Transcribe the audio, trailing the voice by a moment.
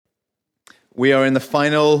We are in the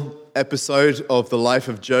final episode of the life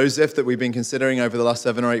of Joseph that we've been considering over the last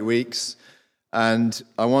 7 or 8 weeks. And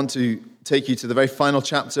I want to take you to the very final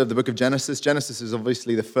chapter of the book of Genesis. Genesis is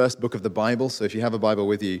obviously the first book of the Bible, so if you have a Bible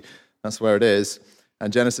with you, that's where it is.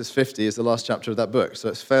 And Genesis 50 is the last chapter of that book, so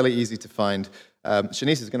it's fairly easy to find.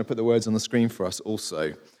 Shanice is going to put the words on the screen for us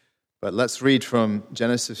also. But let's read from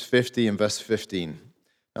Genesis 50 and verse 15.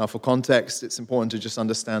 Now, for context, it's important to just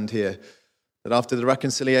understand here that after the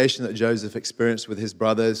reconciliation that Joseph experienced with his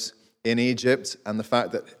brothers in Egypt and the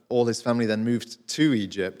fact that all his family then moved to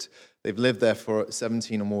Egypt, they've lived there for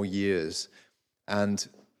 17 or more years. And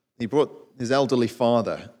he brought his elderly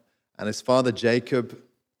father, and his father Jacob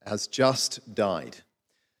has just died.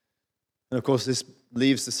 And of course, this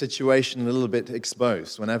leaves the situation a little bit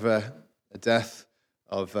exposed. Whenever a death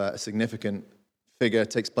of a significant figure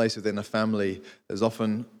takes place within a family, there's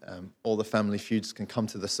often all the family feuds can come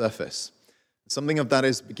to the surface. Something of that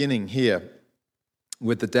is beginning here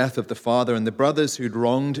with the death of the father, and the brothers who'd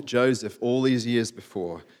wronged Joseph all these years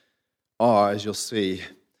before are, as you'll see,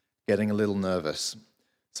 getting a little nervous.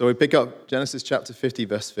 So we pick up Genesis chapter 50,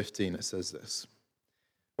 verse 15. It says this: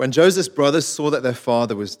 When Joseph's brothers saw that their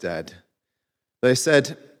father was dead, they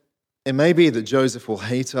said, "It may be that Joseph will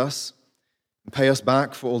hate us and pay us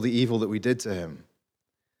back for all the evil that we did to him."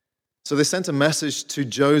 So they sent a message to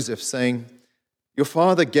Joseph saying, "Your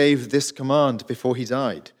father gave this command before he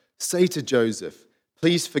died. Say to Joseph,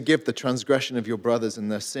 please forgive the transgression of your brothers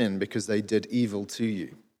and their sin because they did evil to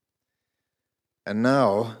you. And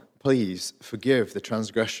now, please forgive the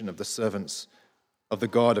transgression of the servants of the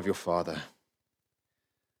God of your father."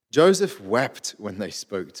 Joseph wept when they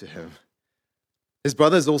spoke to him. His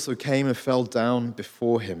brothers also came and fell down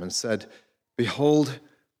before him and said, "Behold,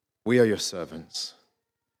 we are your servants."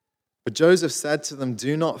 But Joseph said to them,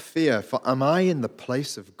 "Do not fear, for am I in the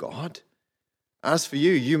place of God? As for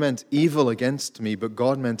you, you meant evil against me, but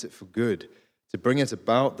God meant it for good, to bring it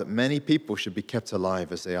about that many people should be kept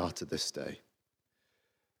alive as they are to this day.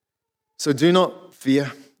 So do not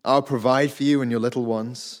fear, I'll provide for you and your little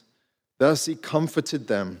ones." Thus he comforted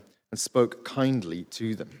them and spoke kindly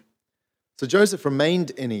to them. So Joseph remained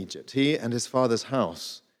in Egypt, he and his father's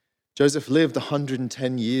house. Joseph lived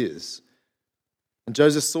 110 years. And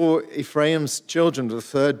Joseph saw Ephraim's children of the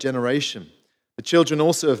third generation. The children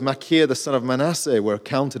also of Machir, the son of Manasseh, were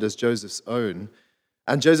counted as Joseph's own.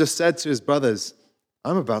 And Joseph said to his brothers,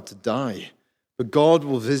 "I'm about to die, but God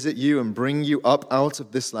will visit you and bring you up out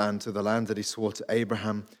of this land to the land that he swore to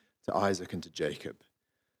Abraham, to Isaac, and to Jacob."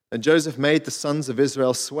 And Joseph made the sons of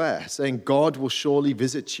Israel swear, saying, "God will surely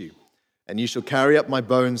visit you, and you shall carry up my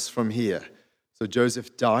bones from here." So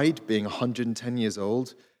Joseph died, being 110 years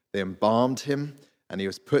old. They embalmed him, and he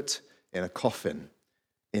was put in a coffin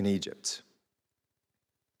in Egypt.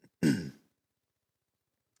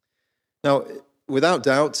 Now, without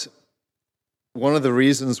doubt, one of the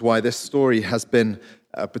reasons why this story has been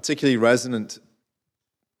particularly resonant,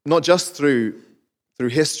 not just through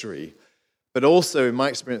history, but also, in my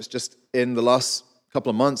experience, just in the last couple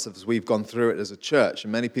of months as we've gone through it as a church,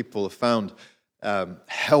 and many people have found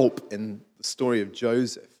help in the story of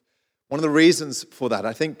Joseph. One of the reasons for that,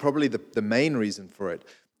 I think probably the main reason for it,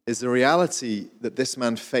 is the reality that this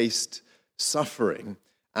man faced suffering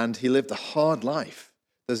and he lived a hard life.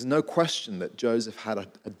 There's no question that Joseph had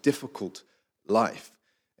a difficult life.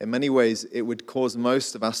 In many ways, it would cause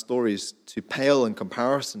most of our stories to pale in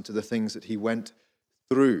comparison to the things that he went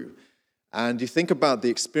through. And you think about the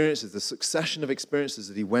experiences, the succession of experiences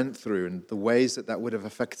that he went through and the ways that would have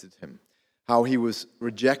affected him, how he was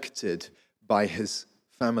rejected by his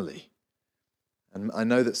family. And I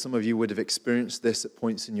know that some of you would have experienced this at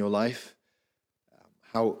points in your life,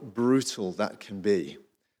 how brutal that can be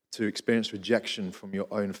to experience rejection from your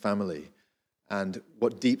own family and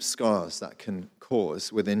what deep scars that can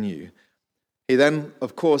cause within you. He then,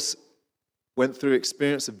 of course, went through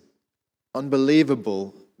experience of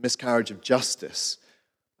unbelievable miscarriage of justice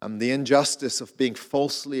and the injustice of being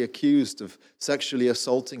falsely accused of sexually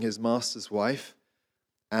assaulting his master's wife,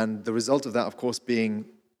 and the result of that, of course, being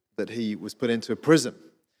that he was put into a prison.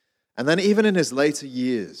 And then even in his later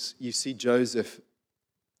years, you see Joseph,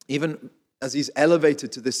 even as he's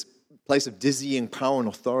elevated to this place of dizzying power and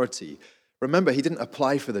authority, remember, he didn't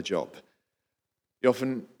apply for the job. You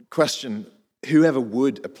often question, whoever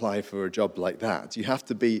would apply for a job like that? You have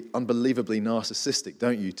to be unbelievably narcissistic,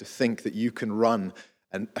 don't you, to think that you can run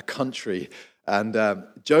a country. And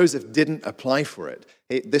Joseph didn't apply for it.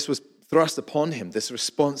 This was thrust upon him, this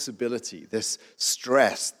responsibility, this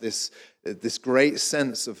stress, this great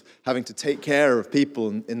sense of having to take care of people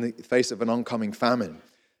in the face of an oncoming famine.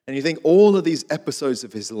 And you think all of these episodes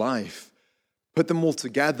of his life put them all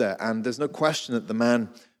together, and there's no question that the man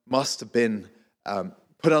must have been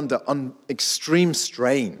put under extreme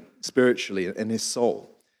strain spiritually in his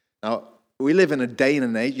soul. Now, we live in a day and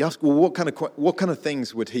an age. You ask, well, what kind of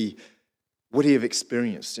things would he have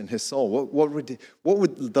experienced in his soul? What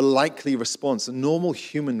would the likely response, a normal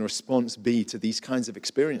human response, be to these kinds of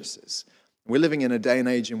experiences? We're living in a day and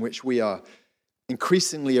age in which we are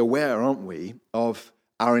increasingly aware, aren't we, of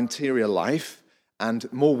our interior life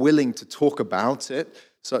and more willing to talk about it,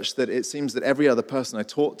 such that it seems that every other person I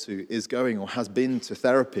talk to is going or has been to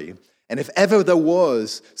therapy. And if ever there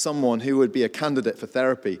was someone who would be a candidate for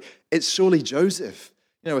therapy, it's surely Joseph.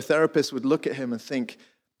 A therapist would look at him and think,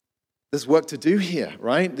 there's work to do here,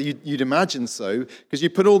 right? You'd imagine so, because you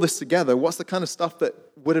put all this together, what's the kind of stuff that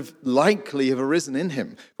would have likely have arisen in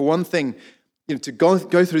him? For one thing, to go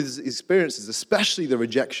through these experiences, especially the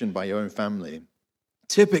rejection by your own family,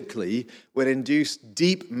 typically would induce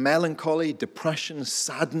deep melancholy, depression,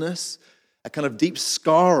 sadness, a kind of deep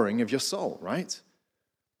scarring of your soul, right?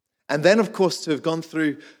 And then, of course, to have gone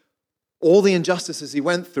through all the injustices he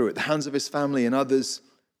went through at the hands of his family and others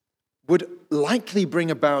would likely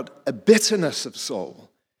bring about a bitterness of soul,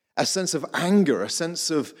 a sense of anger, a sense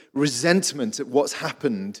of resentment at what's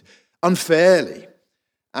happened unfairly.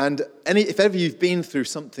 And if ever you've been through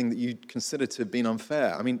something that you consider to have been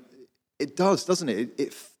unfair, it does, doesn't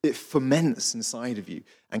it? It ferments inside of you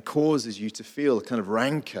and causes you to feel a kind of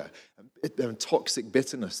rancor, a toxic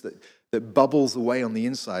bitterness that bubbles away on the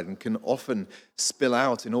inside and can often spill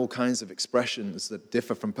out in all kinds of expressions that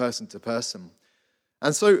differ from person to person.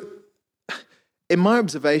 And so, in my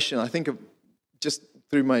observation, I think of just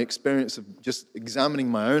through my experience of just examining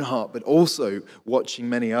my own heart, but also watching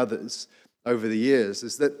many others over the years,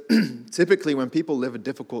 is that typically when people live a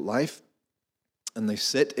difficult life and they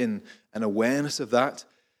sit in an awareness of that,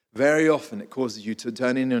 very often it causes you to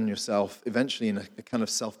turn in on yourself, eventually in a kind of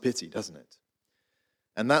self-pity, doesn't it?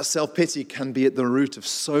 And that self-pity can be at the root of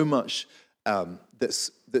so much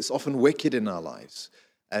that's often wicked in our lives.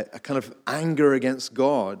 A kind of anger against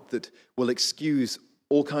God that will excuse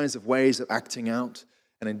all kinds of ways of acting out,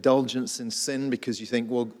 an indulgence in sin because you think,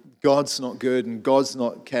 well, God's not good and God's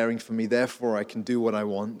not caring for me, therefore I can do what I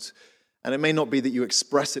want. And it may not be that you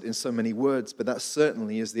express it in so many words, but that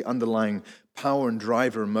certainly is the underlying power and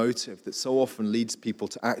driver and motive that so often leads people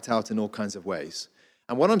to act out in all kinds of ways.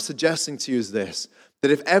 And what I'm suggesting to you is this,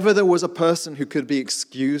 that if ever there was a person who could be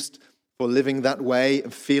excused for living that way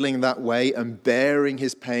and feeling that way and bearing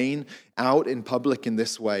his pain out in public in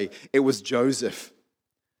this way, it was Joseph.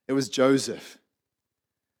 It was Joseph.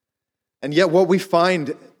 And yet what we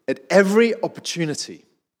find at every opportunity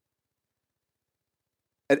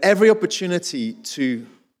to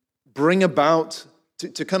bring about,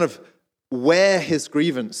 to kind of wear his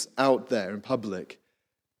grievance out there in public,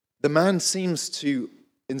 the man seems to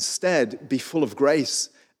instead be full of grace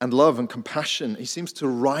and love and compassion. He seems to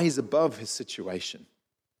rise above his situation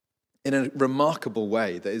in a remarkable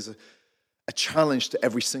way that is a challenge to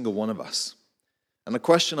every single one of us. And the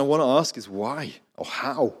question I want to ask is why, or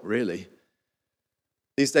how, really?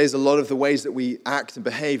 These days, a lot of the ways that we act and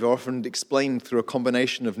behave are often explained through a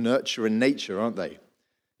combination of nurture and nature, aren't they?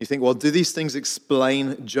 You think, well, do these things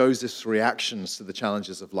explain Joseph's reactions to the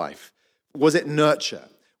challenges of life? Was it nurture?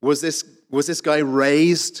 Was this guy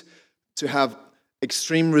raised to have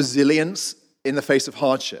extreme resilience in the face of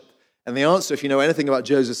hardship? And the answer, if you know anything about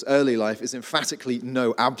Joseph's early life, is emphatically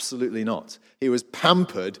no, absolutely not. He was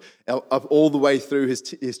pampered up all the way through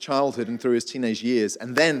his childhood and through his teenage years,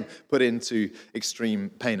 and then put into extreme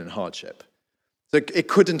pain and hardship. So it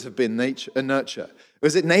couldn't have been nurture.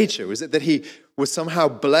 Was it nature? Was it that he was somehow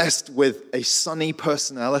blessed with a sunny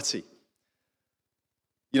personality?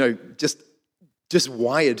 Just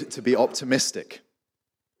wired to be optimistic.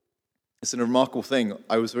 It's a remarkable thing.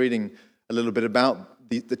 I was reading a little bit about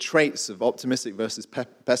the traits of optimistic versus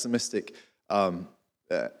pessimistic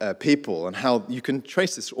people and how you can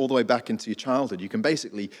trace this all the way back into your childhood. You can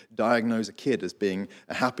basically diagnose a kid as being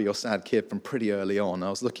a happy or sad kid from pretty early on. I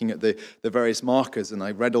was looking at the various markers and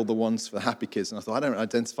I read all the ones for the happy kids and I thought, I don't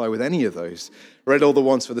identify with any of those. Read all the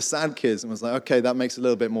ones for the sad kids and was like, okay, that makes a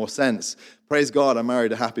little bit more sense. Praise God, I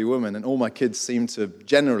married a happy woman and all my kids seem to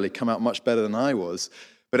generally come out much better than I was.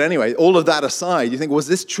 But anyway, all of that aside, you think, was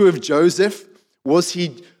this true of Joseph? Was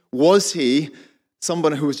he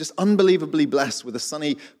someone who was just unbelievably blessed with a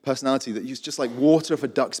sunny personality that was just like water off a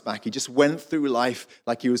duck's back? He just went through life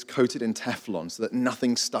like he was coated in Teflon so that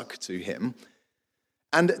nothing stuck to him.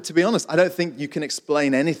 And to be honest, I don't think you can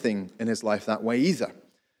explain anything in his life that way either.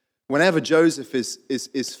 whenever Joseph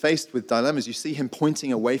is faced with dilemmas, you see him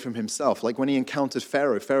pointing away from himself. Like when he encountered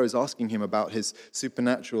Pharaoh, Pharaoh's asking him about his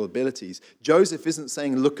supernatural abilities. Joseph isn't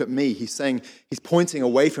saying, look at me. He's pointing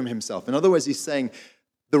away from himself. In other words, he's saying,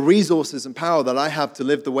 the resources and power that I have to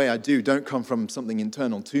live the way I do don't come from something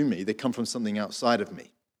internal to me. They come from something outside of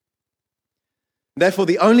me. Therefore,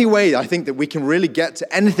 the only way I think that we can really get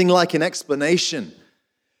to anything like an explanation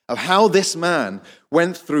of how this man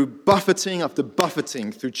went through buffeting after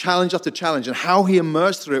buffeting, through challenge after challenge, and how he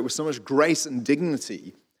emerged through it with so much grace and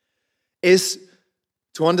dignity, is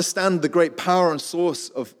to understand the great power and source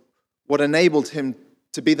of what enabled him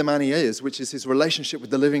to be the man he is, which is his relationship with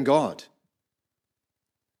the living God.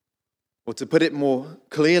 Or to put it more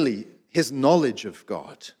clearly, his knowledge of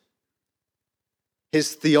God,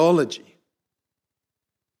 his theology.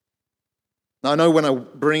 Now, I know when I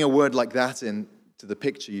bring a word like that into the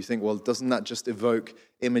picture, you think, well, doesn't that just evoke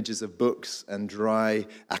images of books and dry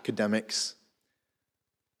academics?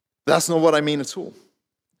 That's not what I mean at all.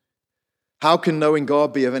 How can knowing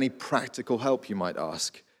God be of any practical help, you might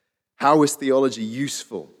ask? How is theology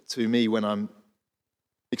useful to me when I'm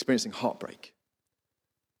experiencing heartbreak,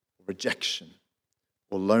 or rejection,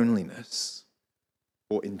 or loneliness,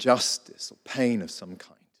 or injustice, or pain of some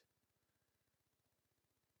kind?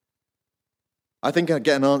 I think I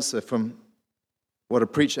get an answer from what a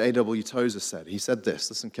preacher, A.W. Tozer, said. He said this,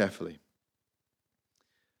 listen carefully.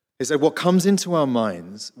 He said, what comes into our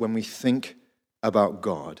minds when we think about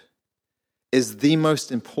God is the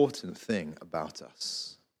most important thing about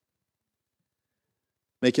us.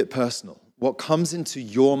 Make it personal. What comes into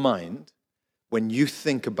your mind when you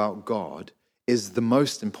think about God is the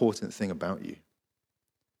most important thing about you.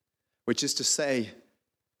 Which is to say,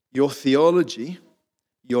 your theology,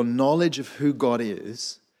 your knowledge of who God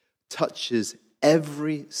is, touches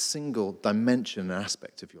every single dimension and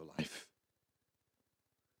aspect of your life.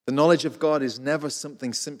 The knowledge of God is never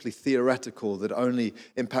something simply theoretical that only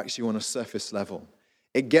impacts you on a surface level.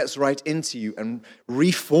 It gets right into you and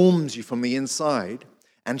reforms you from the inside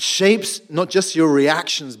and shapes not just your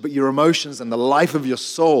reactions, but your emotions and the life of your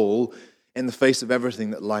soul in the face of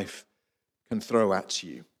everything that life can throw at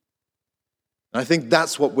you. And I think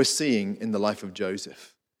that's what we're seeing in the life of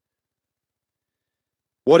Joseph.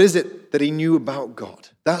 What is it that he knew about God?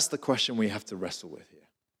 That's the question we have to wrestle with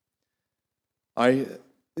here.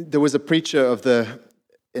 There was a preacher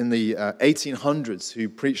in the 1800s who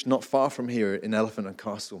preached not far from here in Elephant and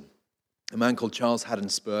Castle, a man called Charles Haddon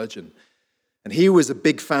Spurgeon. And he was a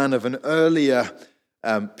big fan of an earlier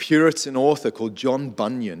Puritan author called John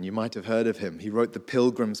Bunyan. You might have heard of him. He wrote The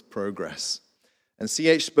Pilgrim's Progress. And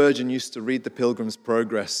C.H. Spurgeon used to read The Pilgrim's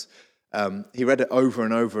Progress. He read it over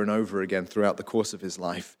and over and over again throughout the course of his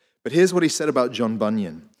life. But here's what he said about John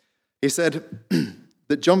Bunyan. He said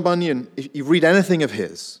that John Bunyan, if you read anything of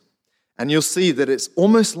his, and you'll see that it's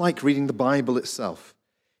almost like reading the Bible itself.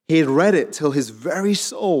 He had read it till his very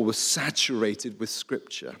soul was saturated with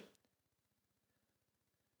Scripture.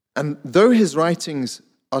 And though his writings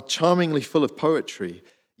are charmingly full of poetry,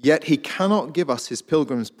 yet he cannot give us his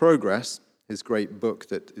Pilgrim's Progress, his great book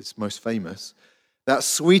that is most famous, that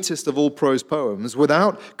sweetest of all prose poems,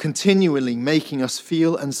 without continually making us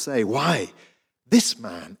feel and say, why, this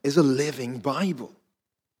man is a living Bible.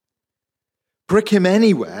 Prick him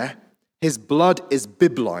anywhere, his blood is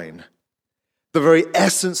bibline. The very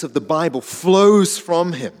essence of the Bible flows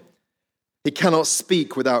from him. He cannot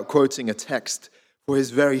speak without quoting a text, for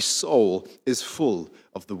his very soul is full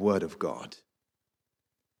of the Word of God.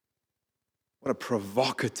 What a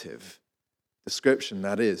provocative description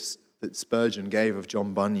that is that Spurgeon gave of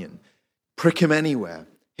John Bunyan. Prick him anywhere,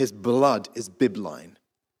 his blood is bibline.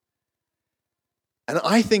 And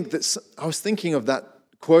I think that I was thinking of that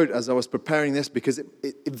quote as I was preparing this because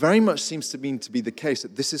it very much seems to me to be the case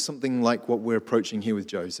that this is something like what we're approaching here with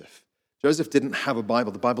Joseph. Joseph didn't have a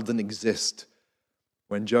Bible. The Bible didn't exist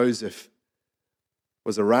when Joseph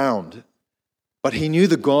was around, but he knew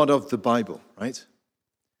the God of the Bible, right?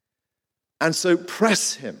 And so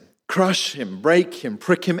press him, crush him, break him,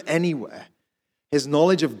 prick him anywhere. His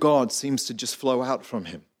knowledge of God seems to just flow out from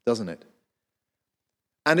him, doesn't it?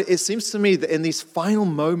 And it seems to me that in these final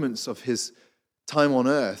moments of his time on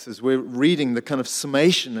earth, as we're reading the kind of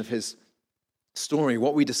summation of his story,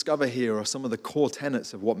 what we discover here are some of the core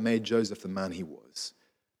tenets of what made Joseph the man he was.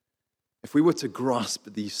 If we were to grasp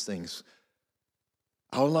these things,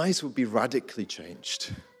 our lives would be radically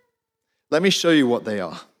changed. Let me show you what they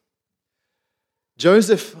are.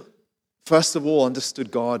 Joseph, first of all,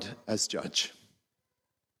 understood God as judge.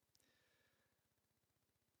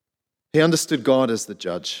 He understood God as the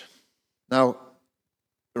judge. Now,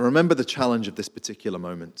 remember the challenge of this particular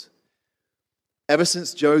moment. Ever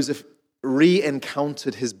since Joseph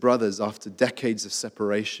re-encountered his brothers after decades of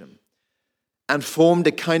separation and formed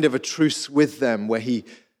a kind of a truce with them where he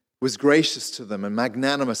was gracious to them and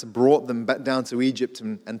magnanimous and brought them back down to Egypt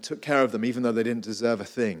and took care of them even though they didn't deserve a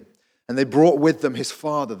thing. And they brought with them his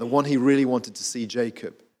father, the one he really wanted to see,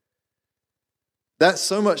 Jacob. That's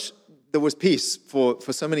so much, there was peace for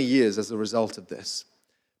so many years as a result of this.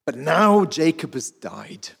 But now Jacob has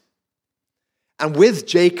died. And with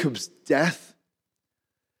Jacob's death,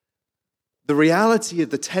 the reality of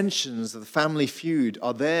the tensions of the family feud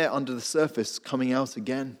are there under the surface coming out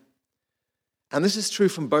again. And this is true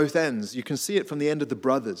from both ends. You can see it from the end of the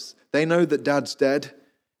brothers. They know that dad's dead.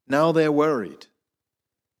 Now they're worried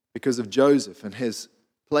because of Joseph and his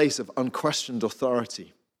place of unquestioned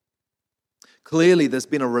authority. Clearly, there's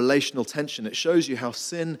been a relational tension. It shows you how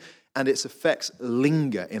sin and its effects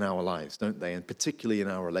linger in our lives, don't they? And particularly in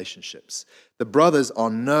our relationships. The brothers are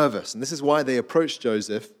nervous, and this is why they approach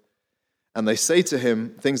Joseph, and they say to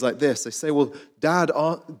him things like this. They say, well,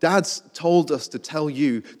 Dad's told us to tell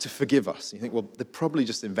you to forgive us. You think, well, they're probably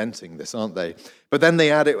just inventing this, aren't they? But then they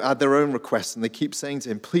add their own requests, and they keep saying to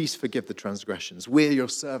him, please forgive the transgressions. We're your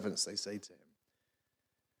servants, they say to him.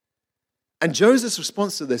 And Joseph's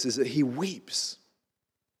response to this is that he weeps.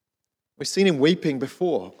 We've seen him weeping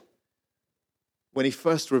before when he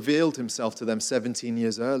first revealed himself to them 17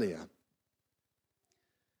 years earlier.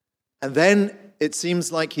 And then it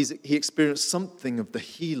seems like he experienced something of the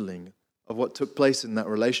healing of what took place in that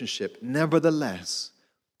relationship. Nevertheless,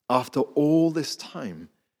 after all this time,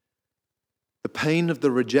 the pain of the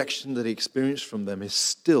rejection that he experienced from them is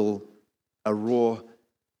still a raw,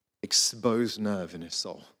 exposed nerve in his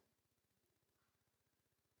soul.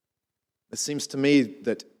 It seems to me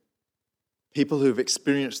that people who have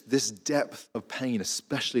experienced this depth of pain,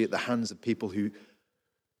 especially at the hands of people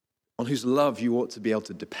on whose love you ought to be able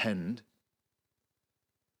to depend,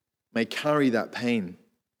 may carry that pain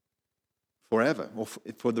forever, or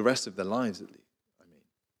for the rest of their lives at least.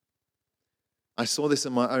 I saw this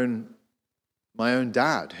in my own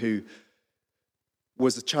dad, who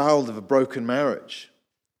was a child of a broken marriage.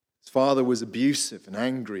 His father was abusive and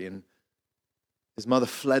angry, and his mother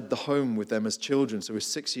fled the home with them as children, so he was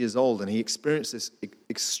 6 years old, and he experienced this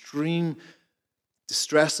extreme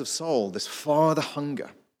distress of soul, this father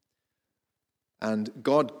hunger. And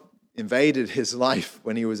God invaded his life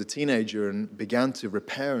when he was a teenager and began to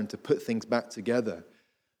repair and to put things back together.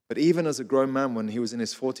 But even as a grown man, when he was in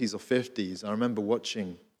his 40s or 50s, I remember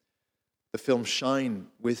watching the film Shine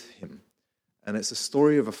with him. And it's a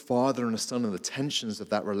story of a father and a son and the tensions of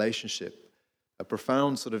that relationship, a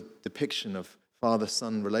profound sort of depiction of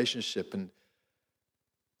father-son relationship. And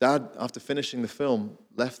Dad, after finishing the film,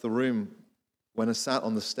 left the room, went and sat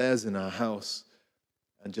on the stairs in our house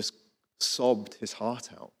and just sobbed his heart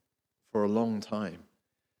out for a long time.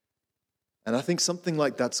 And I think something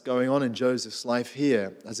like that's going on in Joseph's life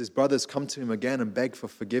here. As his brothers come to him again and beg for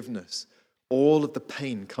forgiveness, all of the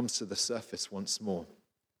pain comes to the surface once more.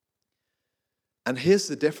 And here's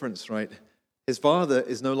the difference, right? His father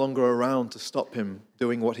is no longer around to stop him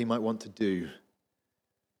doing what he might want to do.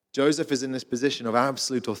 Joseph is in this position of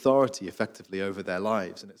absolute authority, effectively, over their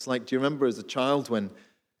lives. And it's like, do you remember as a child when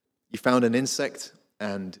you found an insect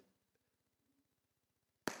and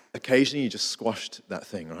occasionally you just squashed that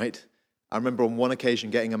thing, right? I remember on one occasion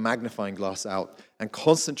getting a magnifying glass out and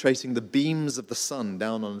concentrating the beams of the sun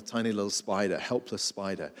down on a tiny little spider, helpless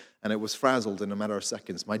spider, and it was frazzled in a matter of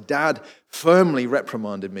seconds. My dad firmly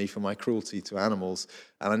reprimanded me for my cruelty to animals,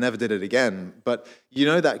 and I never did it again. But you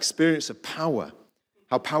know that experience of power,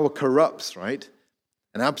 how power corrupts, right?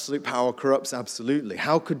 And absolute power corrupts absolutely.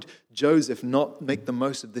 How could Joseph not make the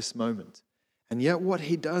most of this moment? And yet what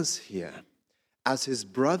he does here, as his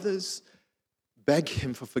brothers beg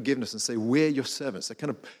him for forgiveness and say, we're your servants,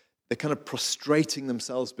 they're kind of prostrating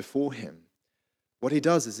themselves before him. What he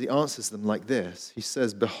does is he answers them like this. He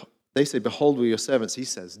says, they say, behold, we're your servants. He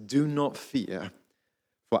says, do not fear,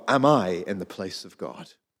 for am I in the place of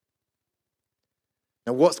God?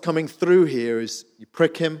 Now what's coming through here is you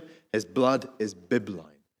prick him, his blood is bibline.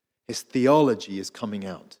 His theology is coming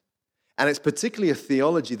out. And it's particularly a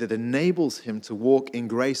theology that enables him to walk in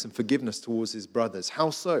grace and forgiveness towards his brothers.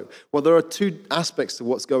 How so? Well, there are two aspects to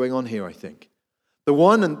what's going on here, I think. The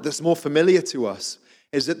one, and that's more familiar to us,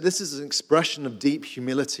 is that this is an expression of deep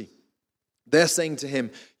humility. They're saying to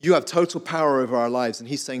him, you have total power over our lives. And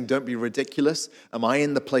he's saying, don't be ridiculous. Am I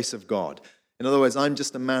in the place of God? In other words, I'm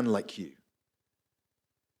just a man like you.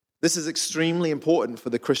 This is extremely important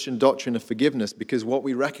for the Christian doctrine of forgiveness, because what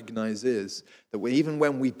we recognize is that even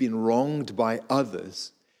when we've been wronged by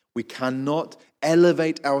others, We cannot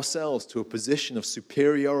elevate ourselves to a position of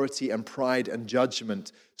superiority and pride and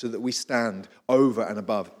judgment so that we stand over and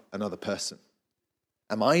above another person.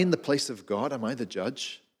 Am I in the place of God? Am I the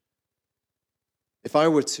judge? If I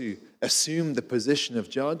were to assume the position of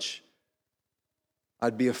judge,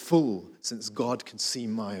 I'd be a fool, since God can see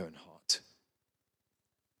my own heart.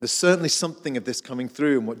 There's certainly something of this coming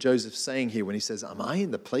through in what Joseph's saying here when he says, am I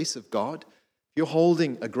in the place of God? If you're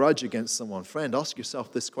holding a grudge against someone, friend, ask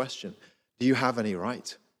yourself this question. Do you have any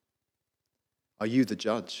right? Are you the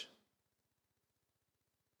judge?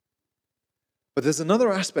 But there's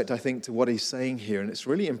another aspect, I think, to what he's saying here, and it's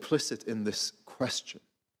really implicit in this question.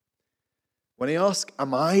 When he asks,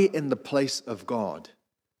 am I in the place of God?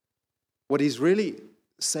 What he's really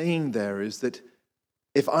saying there is that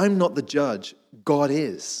if I'm not the judge, God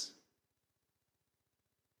is.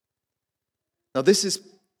 Now this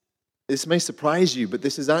may surprise you, but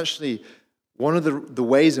this is actually one of the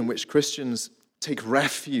ways in which Christians take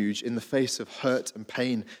refuge in the face of hurt and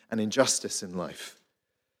pain and injustice in life.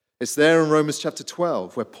 It's there in Romans chapter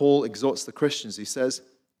 12 where Paul exhorts the Christians. He says,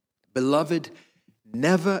 "Beloved,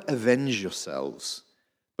 never avenge yourselves,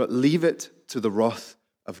 but leave it to the wrath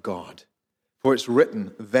of God. For it's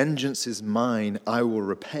written, vengeance is mine, I will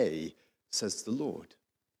repay, says the Lord."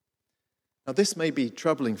 Now this may be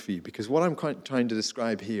troubling for you because what I'm trying to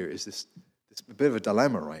describe here is this bit of a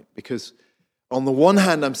dilemma, right? Because on the one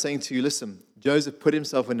hand, I'm saying to you, listen, Joseph put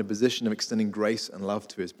himself in a position of extending grace and love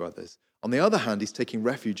to his brothers. On the other hand, he's taking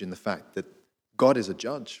refuge in the fact that God is a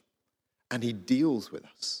judge and he deals with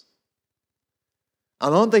us.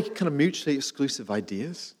 And aren't they kind of mutually exclusive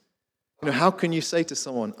ideas? You know, how can you say to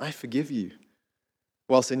someone, I forgive you,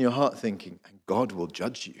 whilst in your heart thinking, and God will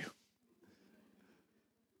judge you?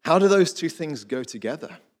 How do those two things go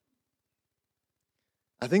together?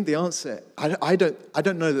 I think the answer, I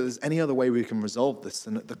don't know that there's any other way we can resolve this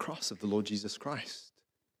than at the cross of the Lord Jesus Christ.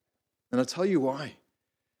 And I'll tell you why.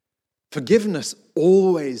 Forgiveness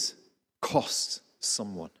always costs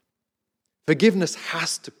someone. Forgiveness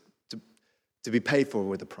has to be paid for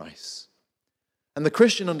with a price. And the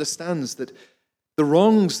Christian understands that the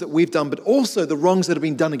wrongs that we've done, but also the wrongs that have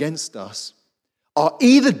been done against us, are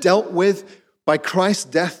either dealt with by Christ's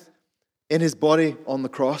death in his body on the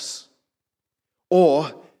cross,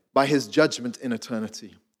 or by his judgment in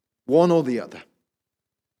eternity. One or the other.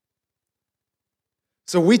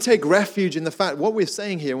 So we take refuge in the fact, what we're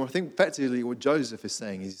saying here, and I think effectively what Joseph is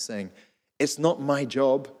saying, he's saying, it's not my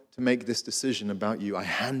job to make this decision about you. I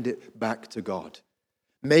hand it back to God.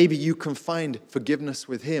 Maybe you can find forgiveness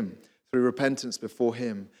with him through repentance before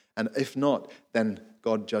him. And if not, then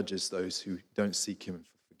God judges those who don't seek him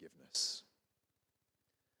for forgiveness.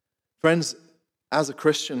 Friends, as a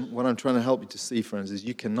Christian, what I'm trying to help you to see, friends, is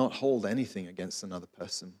you cannot hold anything against another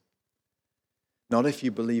person. Not if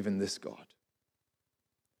you believe in this God.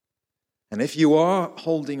 And if you are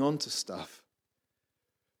holding on to stuff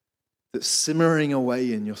that's simmering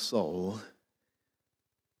away in your soul,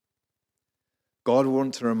 God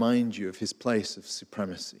wants to remind you of his place of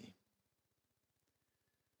supremacy.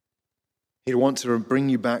 He'd want to bring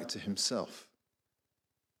you back to himself.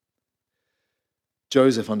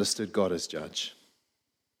 Joseph understood God as judge.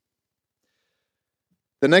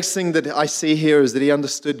 The next thing that I see here is that he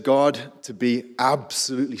understood God to be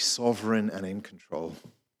absolutely sovereign and in control.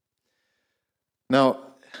 Now,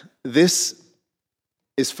 this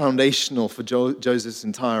is foundational for Joseph's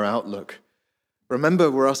entire outlook.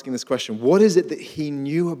 Remember, we're asking this question, what is it that he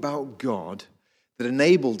knew about God that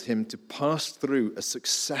enabled him to pass through a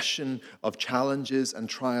succession of challenges and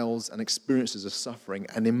trials and experiences of suffering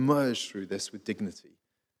and emerge through this with dignity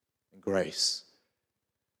and grace?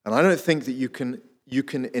 And I don't think that you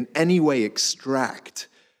can in any way extract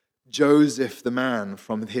Joseph the man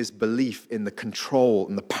from his belief in the control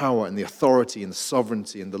and the power and the authority and the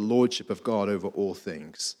sovereignty and the lordship of God over all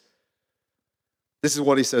things. This is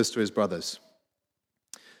what he says to his brothers.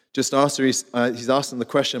 Just after he's asked them the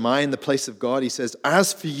question, am I in the place of God? He says,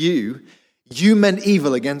 as for you, you meant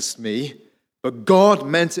evil against me, but God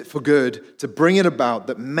meant it for good to bring it about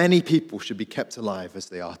that many people should be kept alive as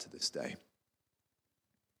they are to this day.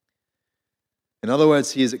 In other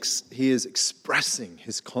words, he is expressing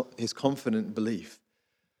his confident belief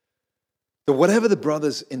that whatever the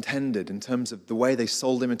brothers intended in terms of the way they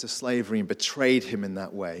sold him into slavery and betrayed him in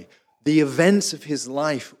that way, the events of his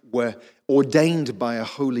life were ordained by a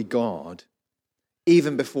holy God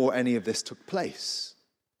even before any of this took place.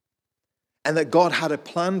 And that God had a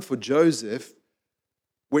plan for Joseph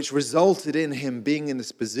which resulted in him being in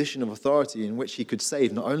this position of authority in which he could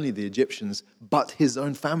save not only the Egyptians, but his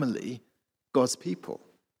own family, God's people.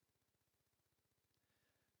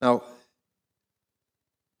 Now,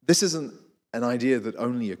 this isn't an idea that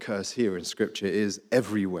only occurs here in Scripture. It is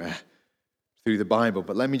everywhere through the Bible.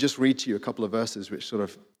 But let me just read to you a couple of verses which sort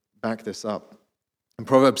of back this up. In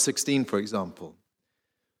Proverbs 16, for example,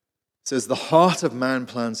 it says, "The heart of man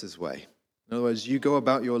plans his way." In other words, you go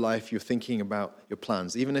about your life, you're thinking about your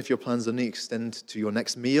plans. Even if your plans only extend to your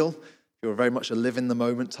next meal, you're very much a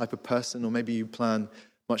live-in-the-moment type of person, or maybe you plan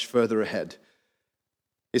much further ahead.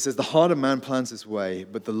 It says, "The heart of man plans his way,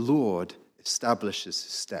 but the Lord establishes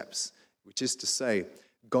his steps," which is to say,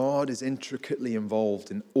 God is intricately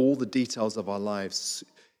involved in all the details of our lives,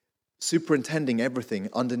 superintending everything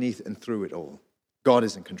underneath and through it all. God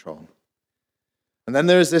is in control. And then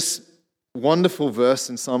there is this wonderful verse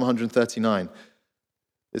in Psalm 139.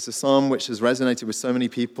 It's a psalm which has resonated with so many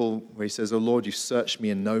people where he says, "Oh Lord, you search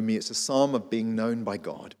me and know me." It's a psalm of being known by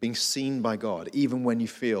God, being seen by God, even when you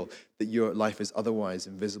feel that your life is otherwise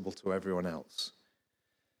invisible to everyone else.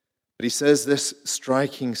 But he says this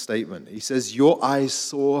striking statement. He says, "Your eyes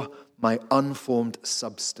saw my unformed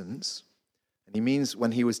substance." And he means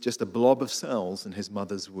when he was just a blob of cells in his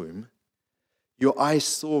mother's womb. "Your eyes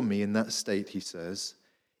saw me in that state," he says.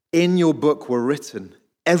 "In your book were written,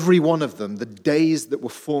 every one of them, the days that were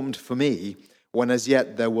formed for me, when as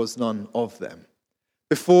yet there was none of them."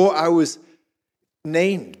 Before I was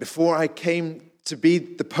named, before I came to be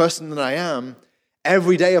the person that I am,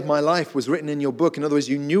 every day of my life was written in your book. In other words,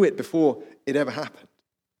 you knew it before it ever happened.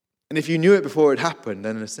 And if you knew it before it happened,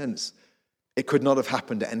 then in a sense, it could not have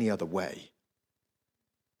happened any other way.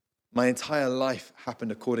 My entire life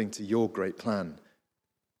happened according to your great plan,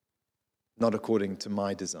 not according to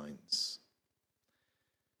my designs.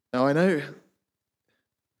 Now,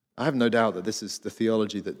 I have no doubt that this is the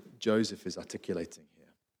theology that Joseph is articulating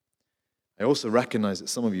here. I also recognize that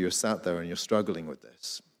some of you are sat there and you're struggling with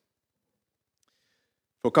this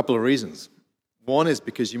for a couple of reasons. One is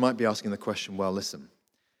because you might be asking the question, well, listen,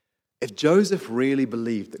 if Joseph really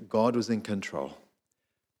believed that God was in control,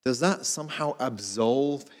 does that somehow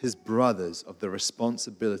absolve his brothers of the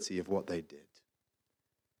responsibility of what they did?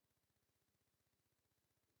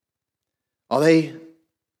 Are they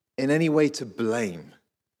in any way to blame,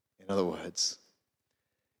 in other words,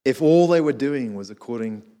 if all they were doing was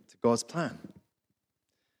according to God's plan?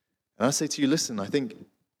 And I say to you, listen, I think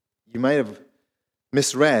you may have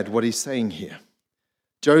misread what he's saying here.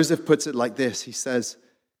 Joseph puts it like this. He says,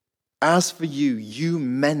 "As for you, you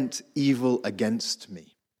meant evil against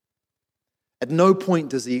me." At no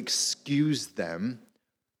point does he excuse them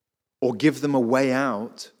or give them a way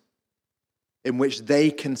out in which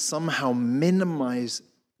they can somehow minimize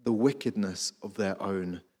the wickedness of their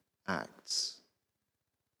own acts.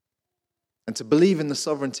 And to believe in the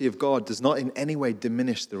sovereignty of God does not in any way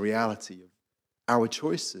diminish the reality of our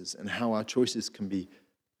choices and how our choices can be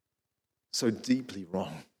so deeply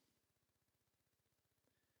wrong.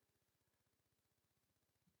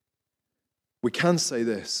 We can say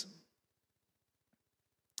this,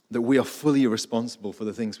 that we are fully responsible for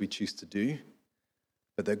the things we choose to do,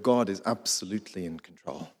 but that God is absolutely in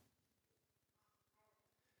control.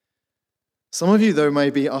 Some of you, though, may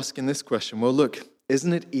be asking this question, well, look,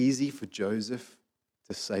 isn't it easy for Joseph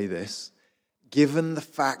to say this, given the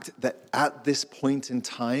fact that at this point in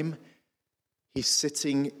time, he's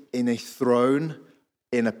sitting in a throne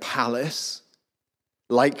in a palace,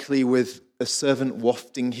 likely with a servant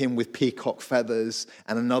wafting him with peacock feathers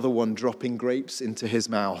and another one dropping grapes into his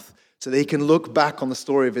mouth, so that he can look back on the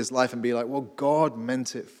story of his life and be like, well, God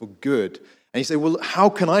meant it for good. And you say, well, how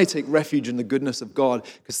can I take refuge in the goodness of God?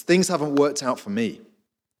 Because things haven't worked out for me.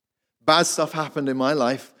 Bad stuff happened in my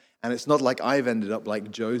life, and it's not like I've ended up like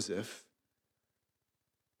Joseph.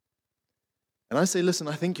 And I say, listen,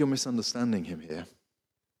 I think you're misunderstanding him here.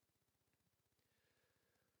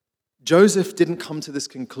 Joseph didn't come to this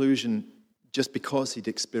conclusion just because he'd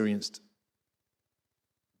experienced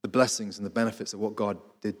the blessings and the benefits of what God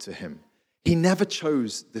did to him. He never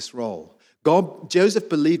chose this role. Joseph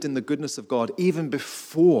believed in the goodness of God even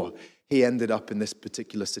before he ended up in this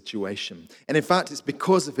particular situation. And in fact, it's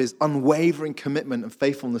because of his unwavering commitment and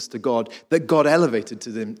faithfulness to God that God elevated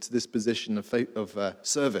him to this position of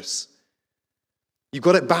service. You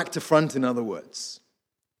got it back to front, in other words.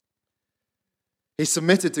 He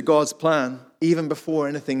submitted to God's plan even before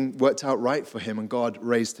anything worked out right for him, and God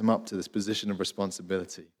raised him up to this position of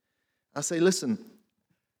responsibility. I say, listen,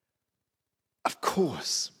 of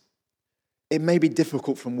course, it may be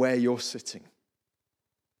difficult from where you're sitting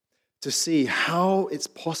to see how it's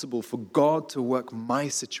possible for God to work my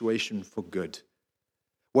situation for good,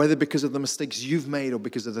 whether because of the mistakes you've made or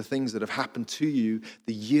because of the things that have happened to you,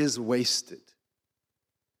 the years wasted,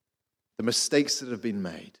 the mistakes that have been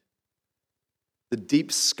made. the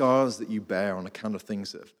deep scars that you bear on account of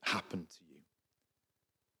things that have happened to you.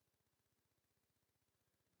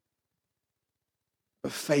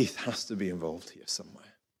 But faith has to be involved here somewhere.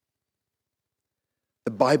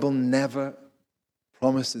 The Bible never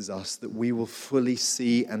promises us that we will fully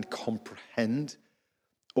see and comprehend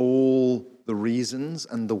all the reasons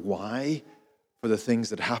and the why for the things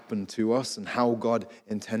that happen to us and how God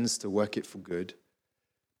intends to work it for good.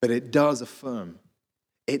 But it does affirm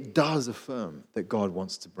that God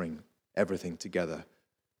wants to bring everything together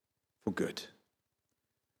for good.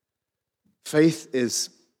 Faith is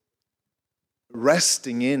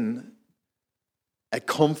resting in a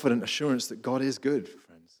confident assurance that God is good,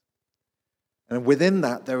 friends. And within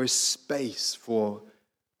that, there is space for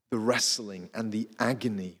the wrestling and the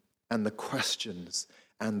agony and the questions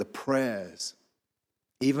and the prayers,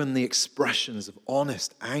 even the expressions of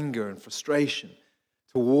honest anger and frustration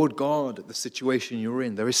toward God at the situation you're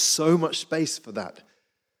in. There is so much space for that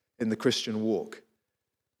in the Christian walk.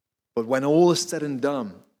 But when all is said and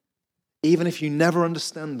done, even if you never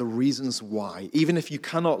understand the reasons why, even if you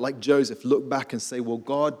cannot, like Joseph, look back and say, well,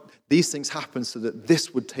 God, these things happen so that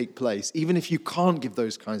this would take place, even if you can't give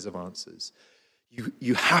those kinds of answers,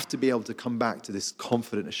 you have to be able to come back to this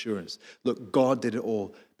confident assurance. Look, God did it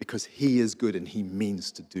all because he is good and he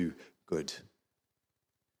means to do good.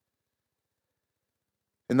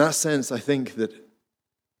 In that sense, I think that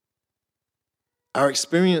our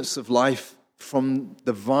experience of life from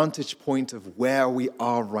the vantage point of where we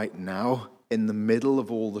are right now, in the middle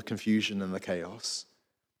of all the confusion and the chaos,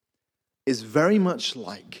 is very much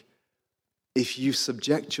like if you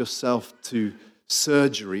subject yourself to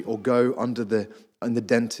surgery or go in the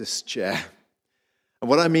dentist's chair. And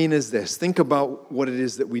what I mean is this: think about what it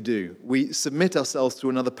is that we do. We submit ourselves to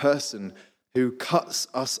another person who cuts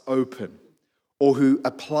us open, or who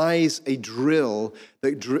applies a drill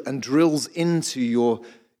and drills into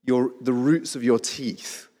the roots of your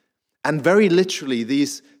teeth. And very literally,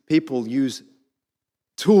 these people use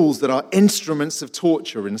tools that are instruments of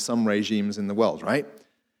torture in some regimes in the world, right?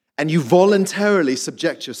 And you voluntarily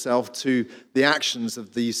subject yourself to the actions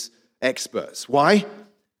of these experts. Why?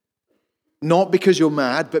 Not because you're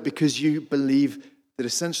mad, but because you believe that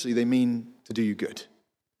essentially they mean to do you good.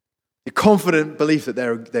 A confident belief that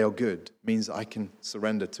they are good means I can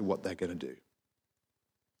surrender to what they're going to do.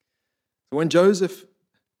 So when Joseph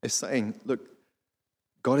is saying, look,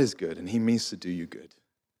 God is good and he means to do you good,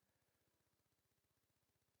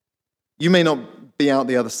 you may not be out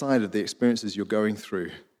the other side of the experiences you're going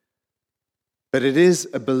through, but it is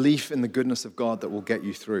a belief in the goodness of God that will get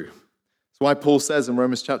you through. That's why Paul says in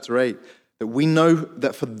Romans chapter 8 that we know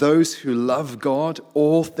that for those who love God,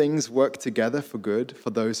 all things work together for good for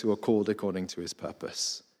those who are called according to his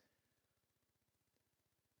purpose.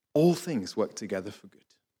 All things work together for good.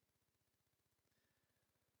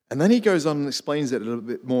 And then he goes on and explains it a little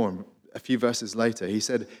bit more a few verses later. He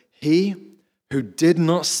said, he who did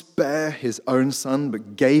not spare his own son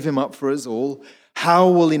but gave him up for us all, how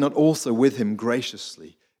will he not also with him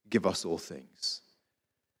graciously give us all things?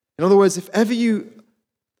 In other words, if ever you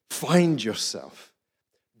find yourself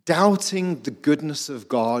doubting the goodness of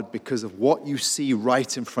God because of what you see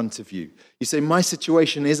right in front of you, you say, my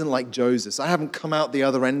situation isn't like Joseph's. I haven't come out the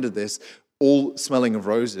other end of this all smelling of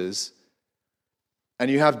roses. And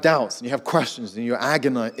you have doubts and you have questions and you're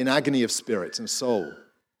in agony of spirit and soul.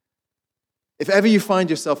 If ever you find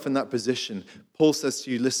yourself in that position, Paul says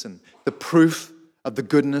to you, listen, the proof of the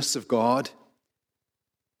goodness of God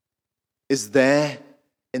is there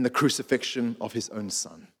in the crucifixion of his own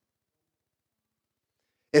son.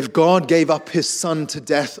 If God gave up his son to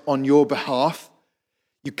death on your behalf,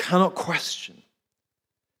 you cannot question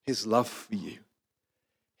his love for you,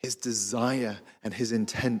 his desire and his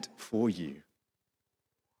intent for you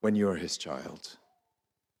when you are his child.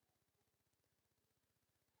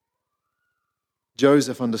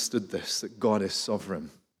 Joseph understood this, that God is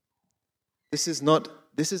sovereign. This is not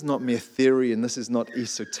mere theory, and this is not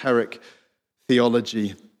esoteric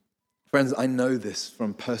theology. Friends, I know this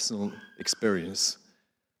from personal experience,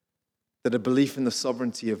 that a belief in the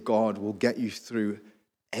sovereignty of God will get you through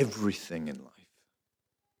everything in life.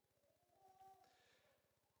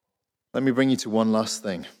 Let me bring you to one last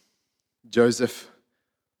thing. Joseph,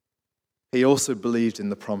 he also believed in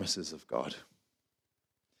the promises of God.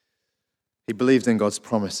 He believed in God's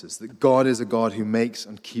promises, that God is a God who makes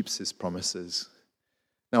and keeps his promises.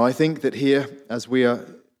 Now, I think that here, as we are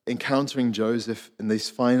encountering Joseph in these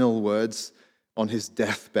final words on his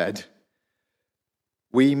deathbed,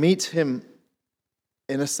 we meet him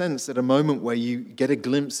in a sense at a moment where you get a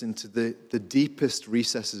glimpse into the deepest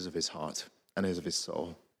recesses of his heart and of his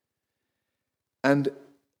soul. And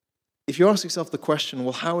if you ask yourself the question,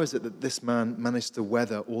 well, how is it that this man managed to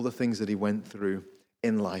weather all the things that he went through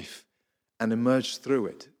in life and emerge through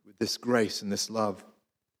it with this grace and this love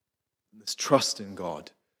and this trust in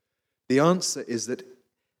God? The answer is that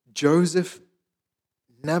Joseph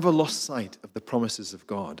never lost sight of the promises of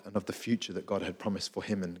God and of the future that God had promised for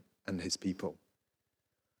him and his people.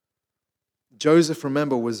 Joseph,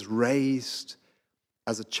 remember, was raised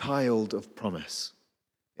as a child of promise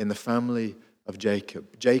in the family of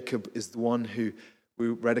Jacob. Jacob is the one who, we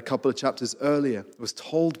read a couple of chapters earlier, was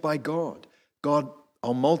told by God, God,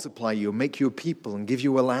 I'll multiply you, make you a people and give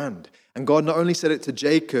you a land. And God not only said it to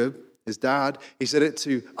Jacob, his dad, he said it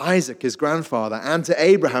to Isaac, his grandfather, and to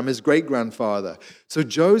Abraham, his great-grandfather. So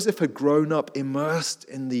Joseph had grown up immersed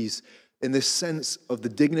in this sense of the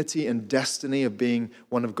dignity and destiny of being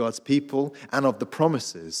one of God's people and of the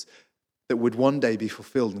promises that would one day be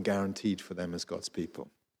fulfilled and guaranteed for them as God's people.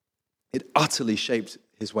 It utterly shaped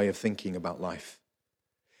his way of thinking about life.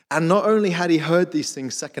 And not only had he heard these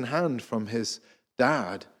things secondhand from his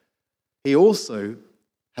dad, he also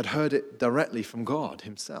had heard it directly from God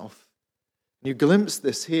himself. And you glimpse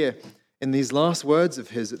this here in these last words of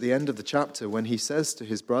his at the end of the chapter when he says to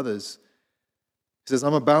his brothers, he says,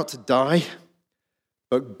 I'm about to die,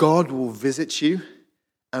 but God will visit you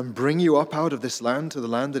and bring you up out of this land to the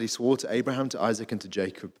land that he swore to Abraham, to Isaac, and to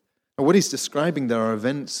Jacob. And what he's describing there are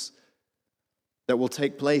events that will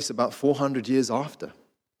take place about 400 years after.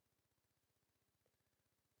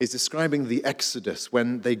 He's describing the Exodus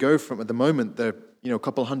when they go from, at the moment, they're a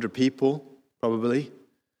couple hundred people, probably,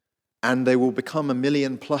 and they will become 1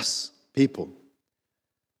 million plus people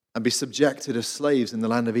and be subjected as slaves in the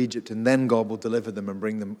land of Egypt, and then God will deliver them and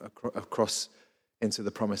bring them across into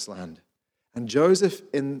the promised land. And Joseph,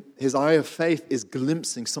 in his eye of faith, is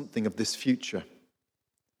glimpsing something of this future.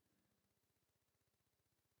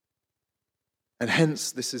 And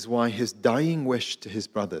hence, this is why his dying wish to his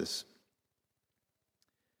brothers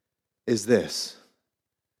is this: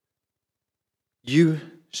 you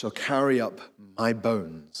shall carry up my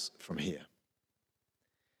bones from here.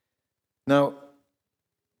 Now,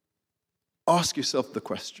 ask yourself the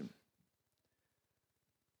question.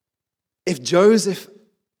 If Joseph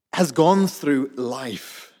has gone through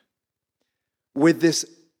life with this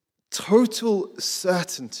total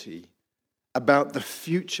certainty about the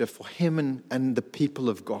future for him and the people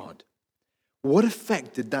of God, what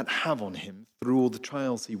effect did that have on him through all the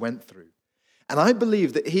trials he went through? And I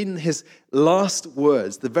believe that in his last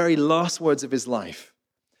words, the very last words of his life,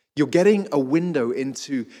 you're getting a window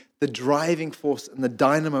into the driving force and the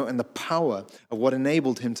dynamo and the power of what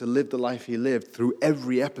enabled him to live the life he lived through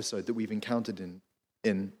every episode that we've encountered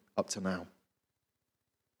in up to now.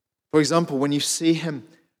 For example, when you see him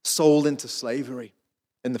sold into slavery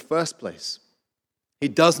in the first place, he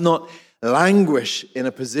does not languish in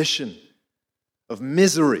a position of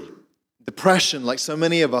misery, depression, like so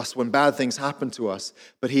many of us when bad things happen to us,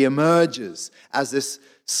 but he emerges as this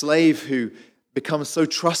slave who becomes so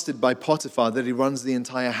trusted by Potiphar that he runs the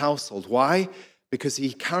entire household. Why? Because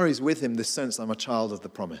he carries with him this sense, I'm a child of the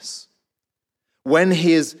promise. When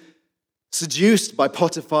he is seduced by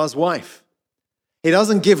Potiphar's wife, he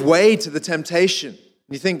doesn't give way to the temptation.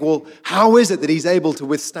 You think, well, how is it that he's able to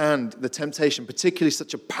withstand the temptation, particularly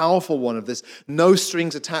such a powerful one of this no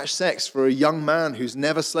strings attached sex for a young man who's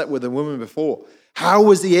never slept with a woman before? How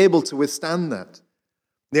was he able to withstand that?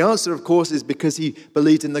 The answer, of course, is because he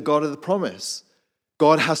believed in the God of the promise.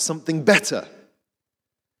 God has something better.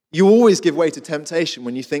 You always give way to temptation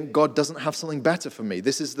when you think God doesn't have something better for me.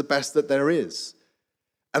 This is the best that there is.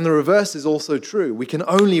 And the reverse is also true. We can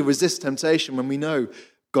only resist temptation when we know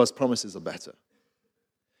God's promises are better.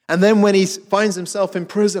 And then when he finds himself in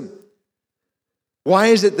prison, why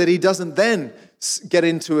is it that he doesn't then get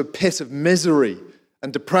into a pit of misery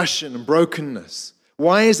and depression and brokenness?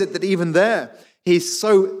 Why is it that even there, he's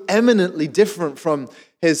so eminently different from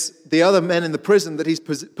the other men in the prison that he's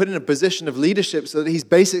put in a position of leadership so that he's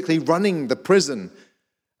basically running the prison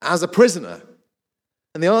as a prisoner?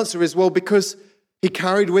 And the answer is, well, because he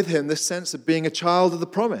carried with him this sense of being a child of the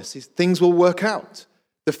promise. Things will work out.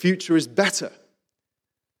 The future is better.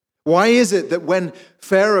 Why is it that when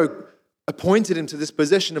Pharaoh appointed him to this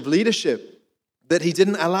position of leadership, that he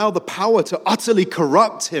didn't allow the power to utterly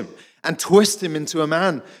corrupt him and twist him into a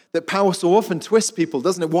man? That power so often twists people,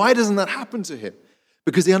 doesn't it? Why doesn't that happen to him?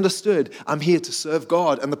 Because he understood, I'm here to serve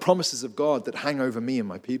God and the promises of God that hang over me and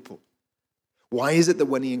my people. Why is it that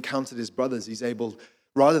when he encountered his brothers, he's able,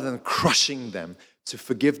 rather than crushing them, to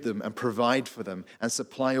forgive them and provide for them and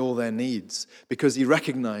supply all their needs? Because he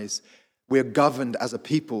recognized we're governed as a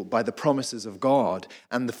people by the promises of God,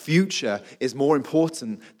 and the future is more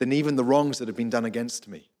important than even the wrongs that have been done against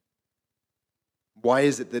me. Why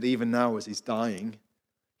is it that even now as he's dying,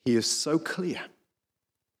 he is so clear?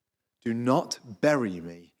 Do not bury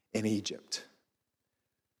me in Egypt.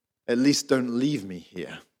 At least don't leave me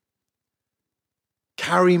here.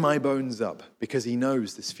 Carry my bones up, because he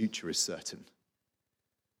knows this future is certain.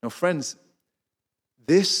 Now, friends,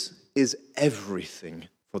 this is everything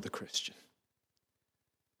for the Christian.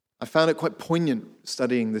 I found it quite poignant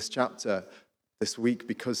studying this chapter this week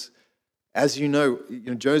because, as you know,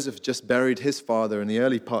 Joseph just buried his father in the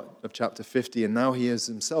early part of chapter 50, and now he is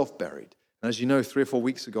himself buried. And as you know, 3 or 4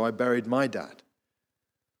 weeks ago, I buried my dad.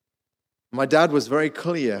 My dad was very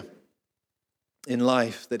clear in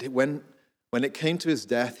life that when it came to his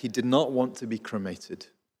death, he did not want to be cremated.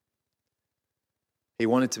 He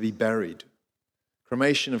wanted to be buried.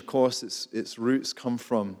 Cremation, of course, its roots come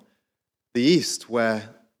from the East,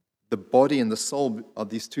 where the body and the soul are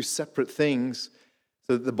these two separate things.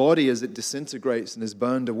 So that the body, as it disintegrates and is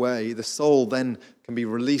burned away, the soul then can be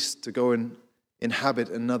released to go and inhabit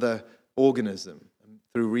another organism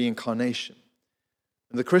through reincarnation.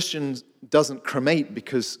 And the Christian doesn't cremate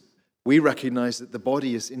because we recognize that the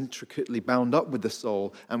body is intricately bound up with the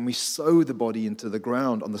soul, and we sow the body into the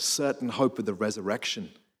ground on the certain hope of the resurrection.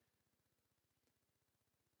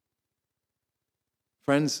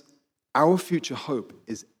 Friends, our future hope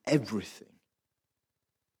is everything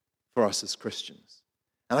for us as Christians.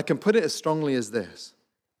 And I can put it as strongly as this.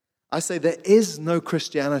 I say there is no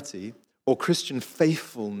Christianity or Christian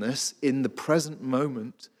faithfulness in the present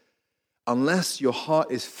moment unless your heart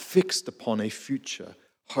is fixed upon a future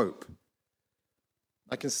hope.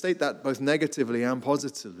 I can state that both negatively and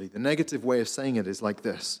positively. The negative way of saying it is like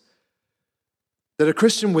this: that a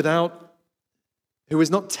Christian who is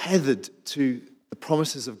not tethered to the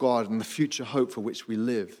promises of God and the future hope for which we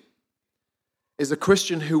live is a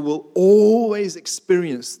Christian who will always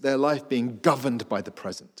experience their life being governed by the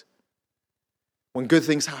present. When good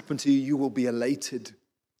things happen to you, you will be elated.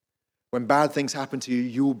 When bad things happen to you,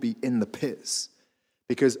 you will be in the pits,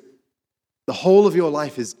 because the whole of your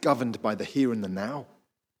life is governed by the here and the now.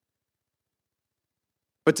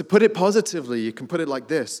 But to put it positively, you can put it like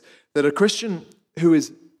this: that a Christian who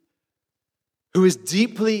is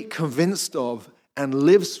deeply convinced of and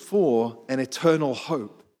lives for an eternal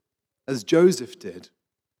hope, as Joseph did,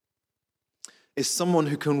 is someone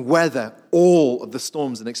who can weather all of the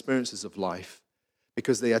storms and experiences of life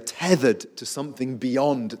because they are tethered to something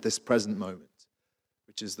beyond this present moment,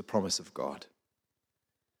 which is the promise of God.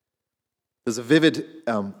 There's a vivid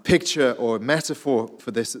picture or metaphor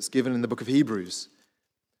for this that's given in the book of Hebrews,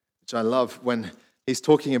 which I love, when he's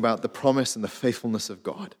talking about the promise and the faithfulness of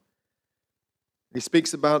God. He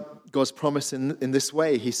speaks about God's promise in this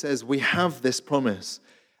way. He says, we have this promise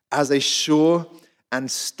as a sure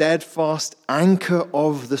and steadfast anchor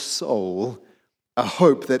of the soul, a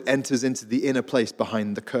hope that enters into the inner place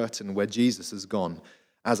behind the curtain where Jesus has gone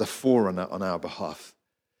as a forerunner on our behalf.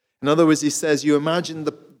 In other words, he says, you imagine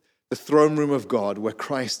the throne room of God where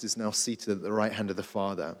Christ is now seated at the right hand of the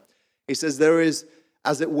Father. He says there is,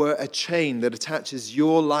 as it were, a chain that attaches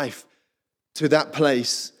your life to that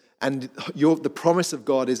place, and the promise of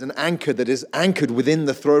God is an anchor that is anchored within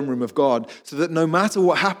the throne room of God, so that no matter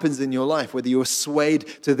what happens in your life, whether you are swayed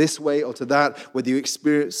to this way or to that, whether you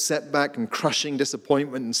experience setback and crushing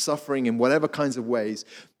disappointment and suffering in whatever kinds of ways,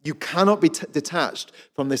 you cannot be detached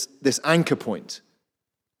from this anchor point,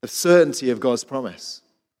 the certainty of God's promise.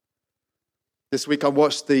 This week I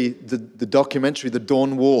watched the documentary, The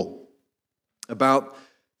Dawn Wall, about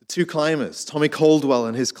the two climbers, Tommy Caldwell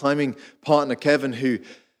and his climbing partner, Kevin, who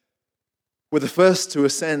were the first to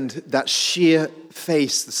ascend that sheer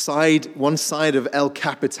face, one side of El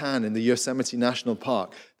Capitan in the Yosemite National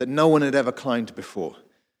Park that no one had ever climbed before.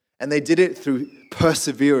 And they did it through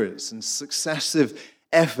perseverance and successive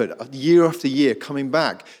effort, year after year, coming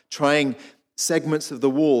back, trying segments of the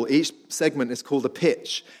wall. Each segment is called a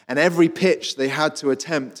pitch. And every pitch they had to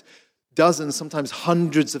attempt dozens, sometimes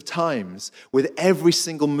hundreds of times, with every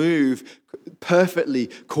single move perfectly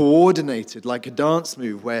coordinated, like a dance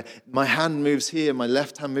move, where my hand moves here, my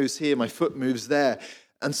left hand moves here, my foot moves there.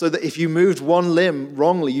 And so that if you moved one limb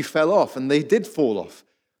wrongly, you fell off, and they did fall off.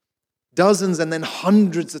 Dozens and then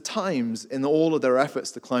hundreds of times in all of their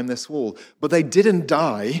efforts to climb this wall. But they didn't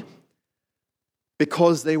die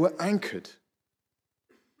because they were anchored.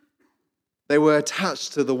 They were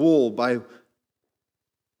attached to the wall by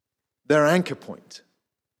their anchor point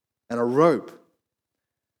and a rope.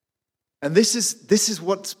 And this is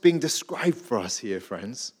what's being described for us here,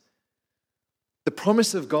 friends. The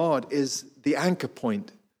promise of God is the anchor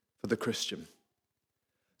point for the Christian.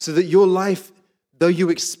 So that your life, though you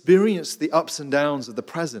experience the ups and downs of the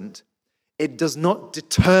present, it does not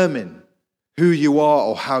determine who you are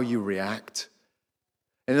or how you react.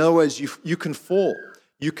 In other words, you can fall.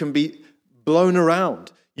 You can be blown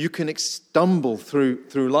around. You can stumble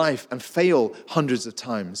through life and fail hundreds of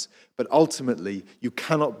times. But ultimately, you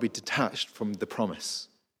cannot be detached from the promise.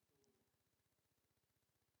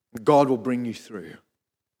 God will bring you through.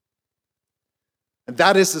 And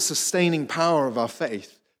that is the sustaining power of our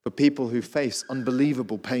faith for people who face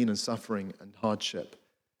unbelievable pain and suffering and hardship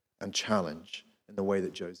and challenge in the way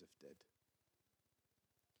that Joseph did.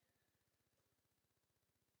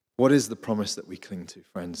 What is the promise that we cling to,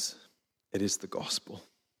 friends? It is the gospel.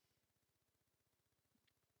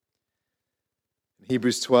 In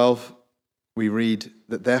Hebrews 12, we read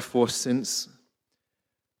that therefore, since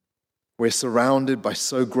we're surrounded by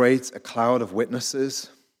so great a cloud of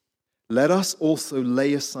witnesses, let us also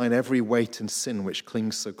lay aside every weight and sin which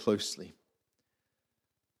clings so closely.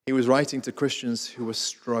 He was writing to Christians who were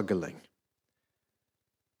struggling,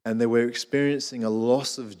 and they were experiencing a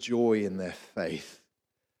loss of joy in their faith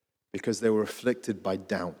because they were afflicted by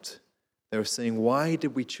doubt. They were saying, why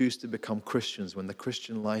did we choose to become Christians when the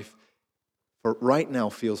Christian life for right now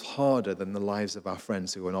feels harder than the lives of our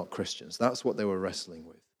friends who are not Christians? That's what they were wrestling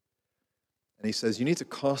with. And he says, you need to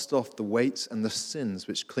cast off the weights and the sins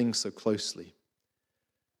which cling so closely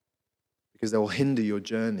because they will hinder your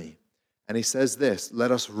journey. And he says this,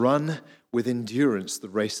 let us run with endurance the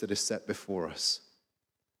race that is set before us.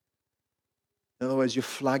 In other words, you're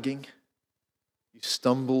flagging, you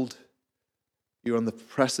stumbled, you're on the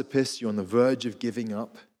precipice, you're on the verge of giving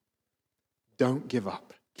up. Don't give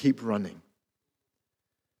up. Keep running.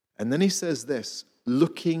 And then he says this,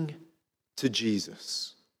 looking to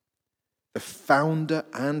Jesus, the founder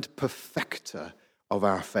and perfecter of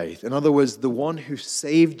our faith. In other words, the one who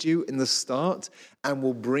saved you in the start and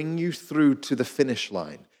will bring you through to the finish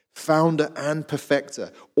line. Founder and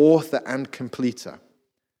perfecter, author and completer.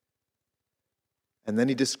 And then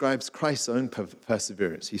he describes Christ's own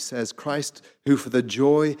perseverance. He says, Christ, who for the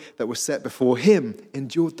joy that was set before him,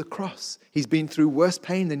 endured the cross. He's been through worse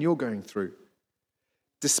pain than you're going through.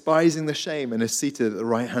 Despising the shame and is seated at the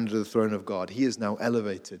right hand of the throne of God. He is now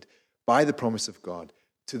elevated by the promise of God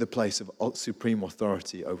to the place of supreme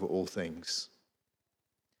authority over all things.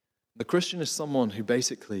 The Christian is someone who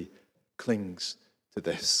basically clings to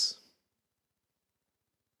this.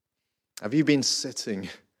 Have you been sitting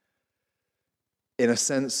in a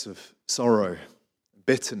sense of sorrow,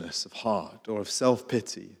 bitterness of heart, or of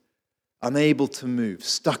self-pity, unable to move,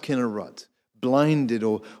 stuck in a rut, blinded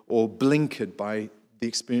or blinkered by the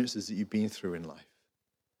experiences that you've been through in life?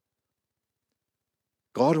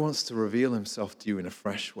 God wants to reveal himself to you in a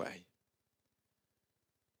fresh way.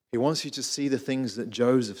 He wants you to see the things that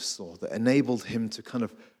Joseph saw that enabled him to kind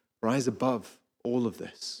of rise above all of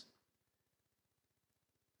this.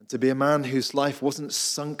 And to be a man whose life wasn't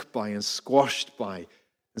sunk by and squashed by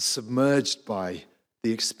and submerged by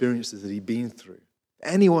the experiences that he'd been through.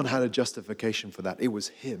 If anyone had a justification for that, it was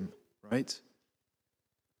him, right?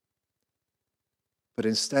 But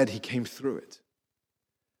instead, he came through it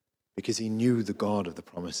because he knew the God of the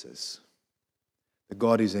promises, the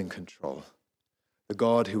God who's in control, the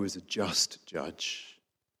God who is a just judge.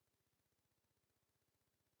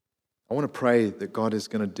 I want to pray that God is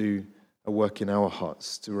going to do a work in our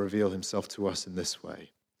hearts to reveal himself to us in this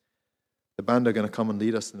way. The band are going to come and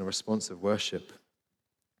lead us in a responsive worship.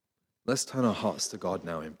 Let's turn our hearts to God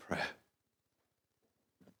now in prayer.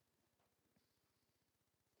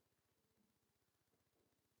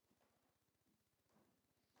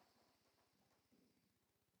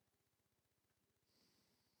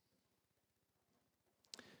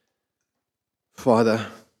 Father,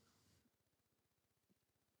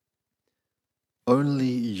 only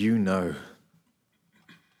you know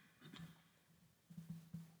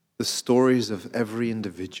the stories of every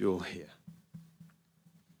individual here.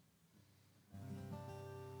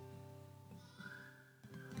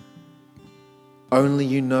 Only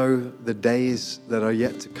you know the days that are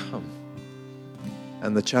yet to come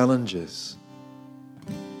and the challenges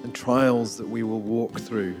and trials that we will walk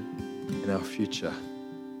through in our future.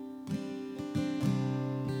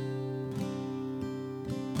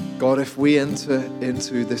 God, if we enter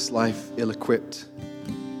into this life ill-equipped,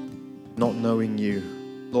 not knowing you,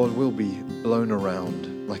 Lord, we'll be blown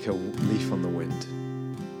around like a leaf on the wind.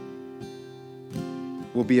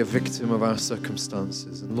 We'll be a victim of our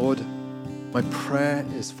circumstances. And Lord, my prayer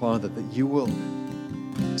is, Father, that you will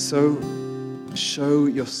so show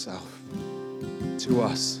yourself to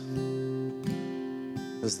us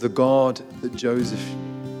as the God that Joseph knew,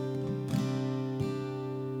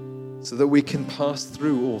 so that we can pass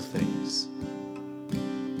through all things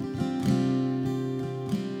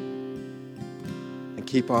and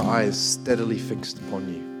keep our eyes steadily fixed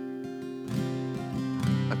upon you.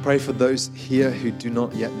 I pray for those here who do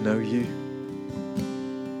not yet know you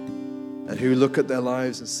and who look at their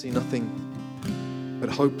lives and see nothing but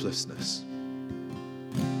hopelessness,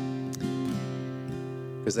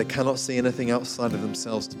 because they cannot see anything outside of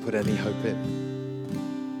themselves to put any hope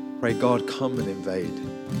in. Pray, God, come and invade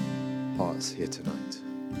hearts here tonight.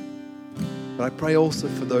 But I pray also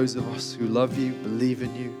for those of us who love you, believe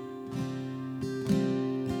in you,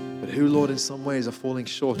 but who, Lord, in some ways are falling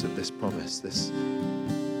short of this promise, this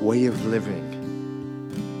way of living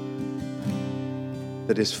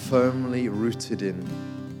that is firmly rooted in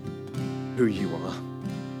who you are.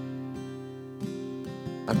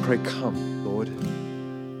 I pray, come, Lord.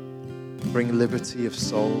 Bring liberty of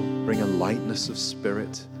soul, bring a lightness of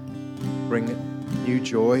spirit, bring new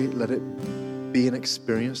joy. Let it be an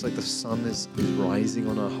experience like the sun is rising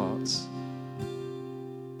on our hearts.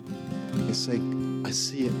 You say, I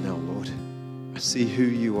see it now, Lord. I see who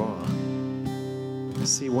you are. I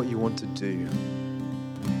see what you want to do.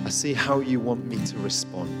 I see how you want me to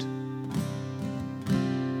respond.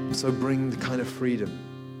 So bring the kind of freedom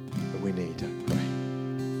that we need, I pray.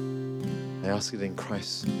 I ask it in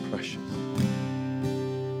Christ's precious.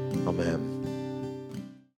 Amen.